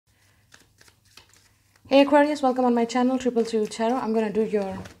Hey Aquarius, welcome on my channel, Triple Two Tarot. I'm going to do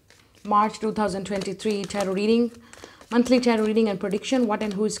your March 2023 tarot reading, monthly tarot reading and prediction, what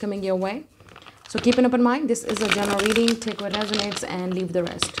and who is coming your way. So keep an open mind. This is a general reading. Take what resonates and leave the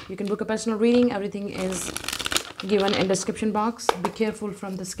rest. You can book a personal reading. Everything is given in description box. Be careful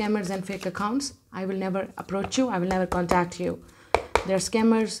from the scammers and fake accounts. I will never approach you. I will never contact you. They're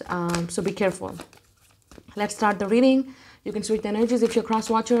scammers, so be careful. Let's start the reading. You can switch the energies. If you're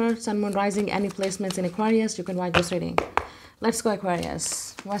cross-watcher, sun, moon, rising, any placements in Aquarius, you can watch this reading. Let's go,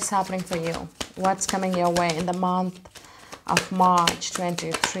 Aquarius. What's happening for you? What's coming your way in the month of March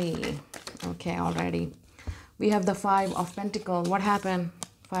 23? Okay, already. We have the Five of Pentacles. What happened?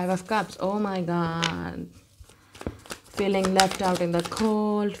 Five of Cups. Oh my God. Feeling left out in the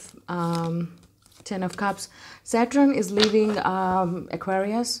cold. Ten of Cups. Saturn is leaving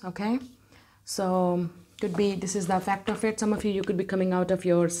Aquarius, okay? So could be this is the effect of it. Some of you could be coming out of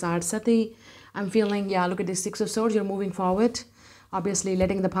your sad sati. I'm feeling, yeah, look at this Six of Swords. You're moving forward, obviously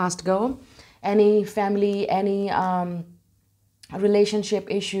letting the past go. Any family, any relationship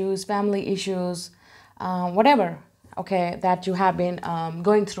issues, family issues, whatever, okay, that you have been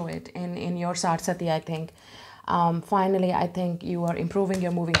going through it in your sad sati, I think. Finally, I think you are improving,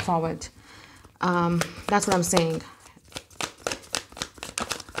 you're moving forward. That's what I'm saying.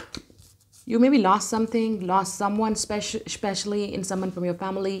 You maybe lost something, lost someone, especially in someone from your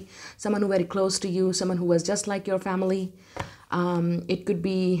family, someone who very close to you, someone who was just like your family. It could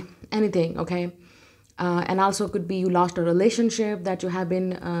be anything, okay? And also could be you lost a relationship that you have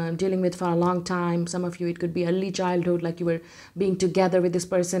been dealing with for a long time. Some of you, it could be early childhood, like you were being together with this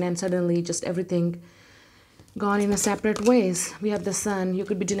person and suddenly just everything gone in a separate ways. We have the Sun. You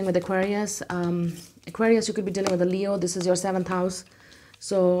could be dealing with Aquarius. Aquarius, you could be dealing with a Leo. This is your 7th house.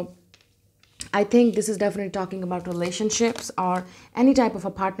 So I think this is definitely talking about relationships or any type of a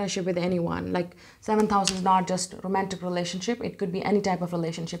partnership with anyone. Like 7th house is not just romantic relationship. It could be any type of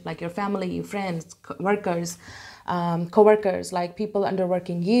relationship, like your family, your friends, workers, co-workers, like people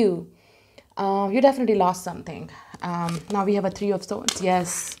underworking you. You definitely lost something. Now we have a Three of Swords.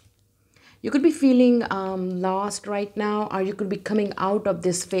 Yes. You could be feeling lost right now, or you could be coming out of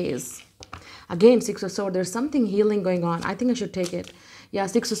this phase. Again, Six of Swords. There's something healing going on. I think I should take it. Yeah,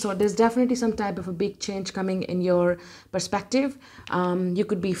 Six of Swords. There's definitely some type of a big change coming in your perspective. You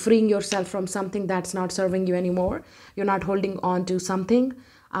could be freeing yourself from something that's not serving you anymore. You're not holding on to something.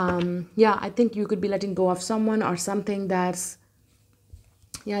 Yeah, I think you could be letting go of someone or something that's,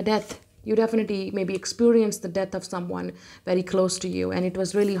 yeah, death. You definitely maybe experienced the death of someone very close to you, and it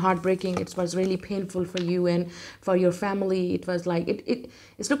was really heartbreaking. It was really painful for you and for your family. It was like it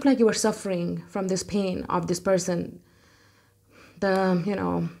looked like you were suffering from this pain of this person. The, you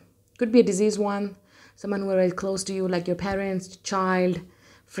know, could be a diseased one, someone who was very close to you, like your parents, child,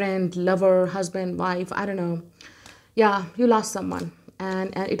 friend, lover, husband, wife, I don't know. Yeah, you lost someone.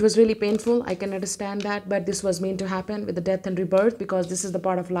 And it was really painful. I can understand that, but this was meant to happen with the death and rebirth, because this is the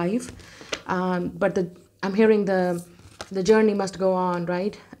part of life. But I'm hearing the journey must go on,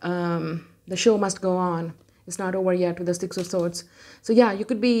 right? The show must go on. It's not over yet with the Six of Swords. So yeah, you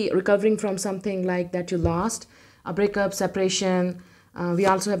could be recovering from something like that you lost, a breakup, separation. We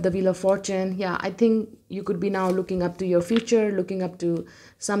also have the Wheel of Fortune. Yeah, I think you could be now looking up to your future, looking up to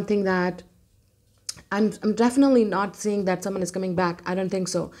something that I'm definitely not saying that someone is coming back. I don't think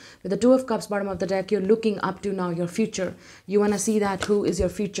so. With the Two of Cups, bottom of the deck, you're looking up to now your future. You want to see that who is your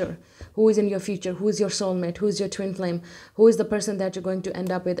future, who is in your future, who is your soulmate, who is your twin flame, who is the person that you're going to end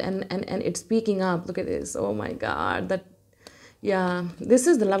up with. And it's speaking up. Look at this. Oh my God. That, yeah, this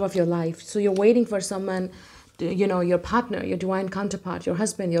is the love of your life. So you're waiting for someone, you know, your partner, your divine counterpart, your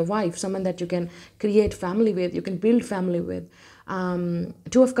husband, your wife, someone that you can create family with, you can build family with.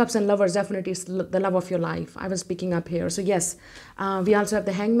 Two of Cups and Lovers definitely is the love of your life. I was speaking up here. So yes, we also have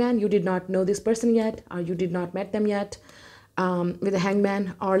the Hangman. You did not know this person yet, or you did not met them yet, with the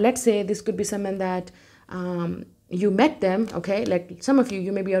Hangman. Or let's say this could be someone that you met them, okay? Like some of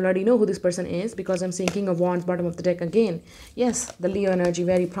you maybe already know who this person is, because I'm seeing King of Wands, bottom of the deck again. Yes, the Leo energy,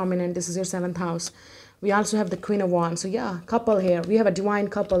 very prominent. This is your 7th house. We also have the Queen of Wands. So yeah, couple here. We have a divine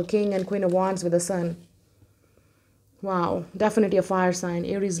couple, King and Queen of Wands with the Sun. Wow, definitely a fire sign.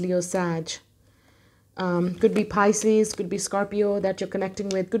 Aries, Leo, Sag. Could be Pisces, could be Scorpio that you're connecting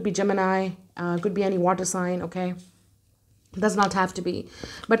with. Could be Gemini. Could be any water sign, okay? Does not have to be.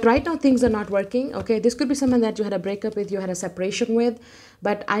 But right now things are not working. Okay, this could be someone that you had a breakup with, you had a separation with,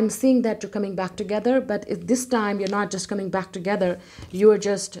 but I'm seeing that you're coming back together. But if this time you're not just coming back together, you are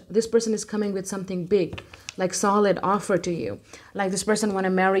just, this person is coming with something big, like solid offer to you, like this person want to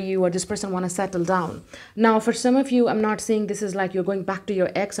marry you, or this person want to settle down. Now for some of you, I'm not saying this is like you're going back to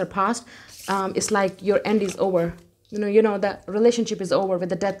your ex or past. It's like your end is over. The relationship is over with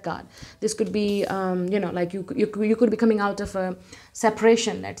the death card. This could be, like you could be coming out of a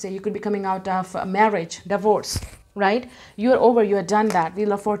separation. Let's say you could be coming out of a marriage, divorce, right? You're over, you're done that.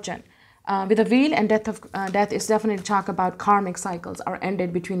 Wheel of Fortune. With the wheel and death is definitely talk about karmic cycles are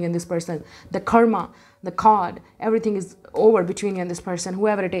ended between you and this person. The karma, the card, everything is over between you and this person,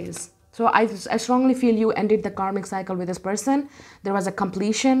 whoever it is. So I strongly feel you ended the karmic cycle with this person. There was a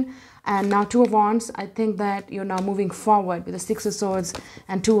completion. And now Two of Wands, I think that you're now moving forward with the Six of Swords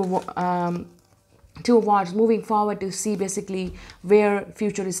and Two of Wands, moving forward to see basically where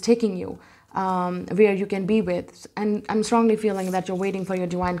future is taking you, where you can be with. And I'm strongly feeling that you're waiting for your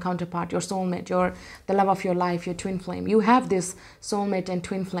divine counterpart, your soulmate, the love of your life, your twin flame. You have this soulmate and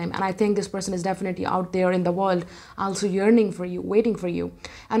twin flame, and I think this person is definitely out there in the world also yearning for you, waiting for you.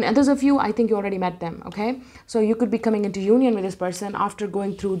 And others of you, I think you already met them. Okay, so you could be coming into union with this person after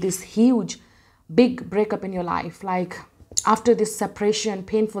going through this huge big breakup in your life, like after this separation,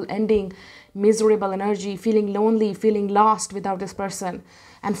 painful ending, miserable energy, feeling lonely, feeling lost without this person.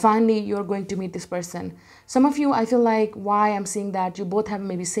 And finally, you're going to meet this person. Some of you, I feel like why I'm seeing that you both have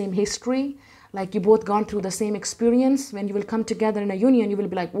maybe same history, like you both gone through the same experience. When you will come together in a union, you will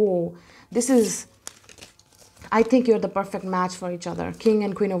be like, whoa, I think you're the perfect match for each other. King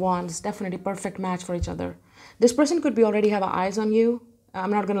and Queen of Wands, definitely perfect match for each other. This person could be already have eyes on you.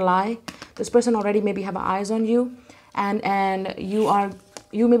 I'm not going to lie. This person already maybe have eyes on you. And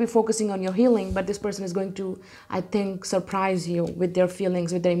you may be focusing on your healing, but this person is going to, I think, surprise you with their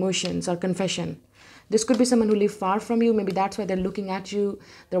feelings, with their emotions or confession. This could be someone who lives far from you. Maybe that's why they're looking at you,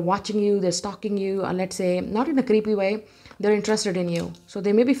 they're watching you, they're stalking you, or let's say, not in a creepy way, they're interested in you. So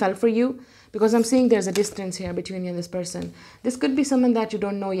they maybe fell for you, because I'm seeing there's a distance here between you and this person. This could be someone that you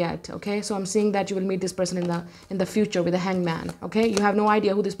don't know yet, okay? So I'm seeing that you will meet this person in the future with a hangman, okay? You have no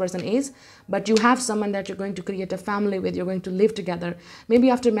idea who this person is, but you have someone that you're going to create a family with, you're going to live together. Maybe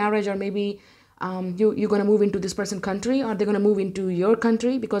after marriage, or maybe you're going to move into this person's country, or they're going to move into your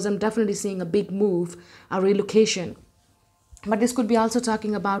country, because I'm definitely seeing a big move, a relocation. But this could be also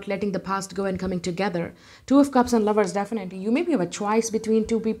talking about letting the past go and coming together. Two of Cups and Lovers, definitely. You maybe have a choice between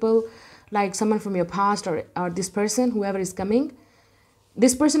two people, like someone from your past or this person, whoever is coming.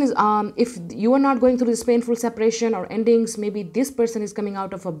 This person is, if you are not going through this painful separation or endings, maybe this person is coming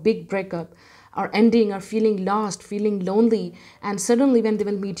out of a big breakup or ending, or feeling lost, feeling lonely. And suddenly when they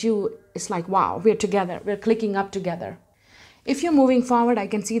will meet you, it's like, wow, we're together, we're clicking up together. If you're moving forward, I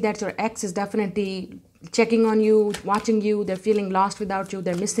can see that your ex is definitely checking on you, watching you. They're feeling lost without you.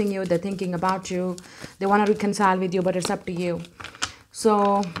 They're missing you. They're thinking about you. They want to reconcile with you, but it's up to you.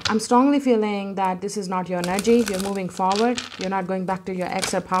 So I'm strongly feeling that this is not your energy. You're moving forward. You're not going back to your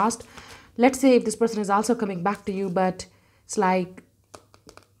ex or past. Let's say if this person is also coming back to you, but it's like,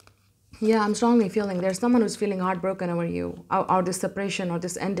 yeah, I'm strongly feeling there's someone who's feeling heartbroken over you, or this separation or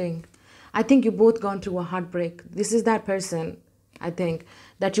this ending. I think you both gone through a heartbreak. This is that person, I think,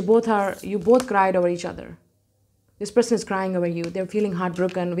 that you both cried over each other. This person is crying over you. They're feeling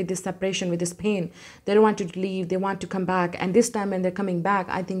heartbroken with this separation, with this pain. They don't want you to leave. They want to come back. And this time when they're coming back,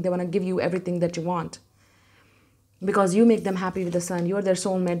 I think they want to give you everything that you want. Because you make them happy with the sun. You're their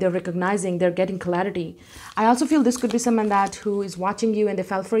soulmate. They're recognizing. They're getting clarity. I also feel this could be someone who is watching you and they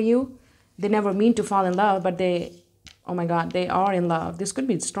fell for you. They never mean to fall in love, but oh my God, they are in love. This could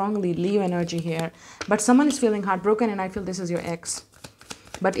be strongly Leo energy here. But someone is feeling heartbroken, and I feel this is your ex.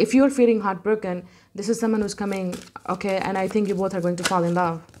 But if you're feeling heartbroken, this is someone who's coming, okay, and I think you both are going to fall in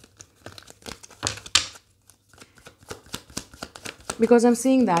love. Because I'm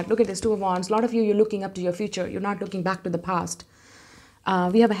seeing that. Look at this, Two of Wands. A lot of you, you're looking up to your future. You're not looking back to the past.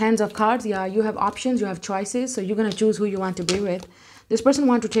 We have a Hands of Cards. Yeah, you have options. You have choices. So you're going to choose who you want to be with. This person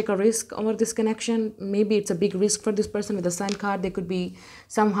wants to take a risk over this connection. Maybe it's a big risk for this person with the Sun card. They could be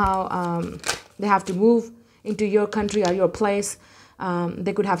somehow, they have to move into your country or your place.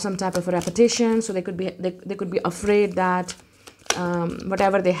 They could have some type of a repetition. So they could be afraid that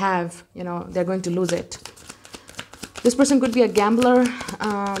whatever they have, they're going to lose it. This person could be a gambler.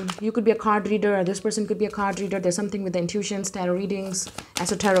 You could be a card reader, or this person could be a card reader. There's something with the intuitions, tarot readings,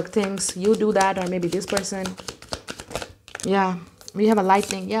 esoteric things. You do that, or maybe this person. Yeah, we have a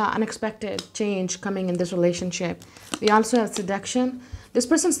lightning. Yeah, unexpected change coming in this relationship. We also have seduction. This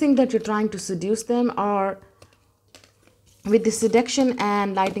person thinks that you're trying to seduce them, or With this seduction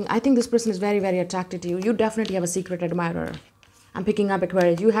and lighting, I think this person is very, very attracted to you. You definitely have a secret admirer. I'm picking up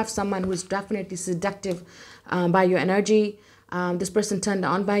Aquarius. You have someone who is definitely seductive by your energy. This person turned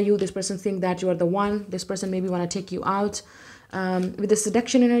on by you. This person think that you are the one. This person maybe want to take you out. With the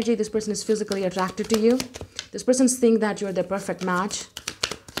seduction energy, this person is physically attracted to you. This person think that you're the perfect match.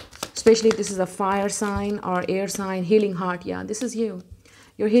 Especially if this is a fire sign or air sign, healing heart. Yeah, this is you.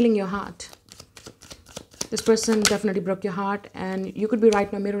 You're healing your heart. This person definitely broke your heart, and you could be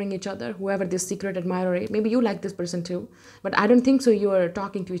right now mirroring each other, whoever this secret admirer is. Maybe you like this person too, but I don't think so. You are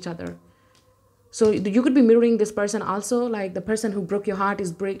talking to each other. So you could be mirroring this person also. Like the person who broke your heart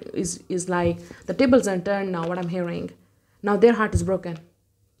is like the tables are turned now, what I'm hearing. Now their heart is broken.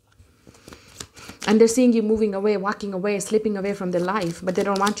 And they're seeing you moving away, walking away, slipping away from their life, but they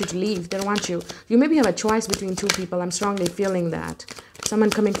don't want you to leave. They don't want you. You maybe have a choice between two people. I'm strongly feeling that.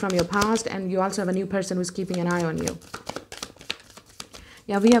 Someone coming from your past, and you also have a new person who's keeping an eye on you.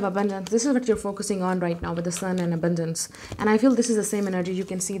 Yeah, we have abundance. This is what you're focusing on right now with the sun and abundance. And I feel this is the same energy. You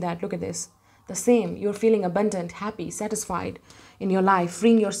can see that. Look at this. The same. You're feeling abundant, happy, satisfied in your life,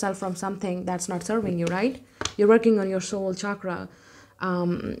 freeing yourself from something that's not serving you, right? You're working on your soul chakra.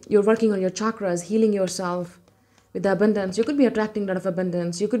 You're working on your chakras, healing yourself with the abundance. You could be attracting a lot of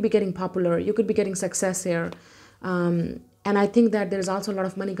abundance. You could be getting popular. You could be getting success here. And I think that there's also a lot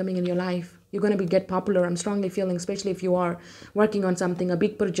of money coming in your life. You're going to get popular. I'm strongly feeling, especially if you are working on something, a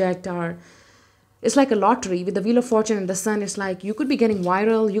big project, or it's like a lottery with the Wheel of Fortune and the Sun. It's like you could be getting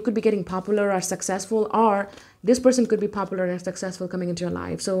viral, you could be getting popular or successful, or this person could be popular and successful coming into your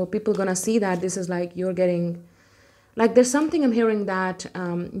life. So people going to see that this is like you're getting, like there's something I'm hearing that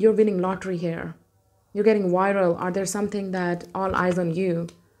you're winning lottery here. You're getting viral, or there's something that all eyes on you.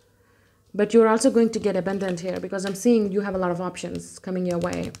 But you're also going to get abundant here because I'm seeing you have a lot of options coming your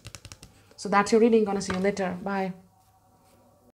way. So that's your reading. Gonna see you later. Bye.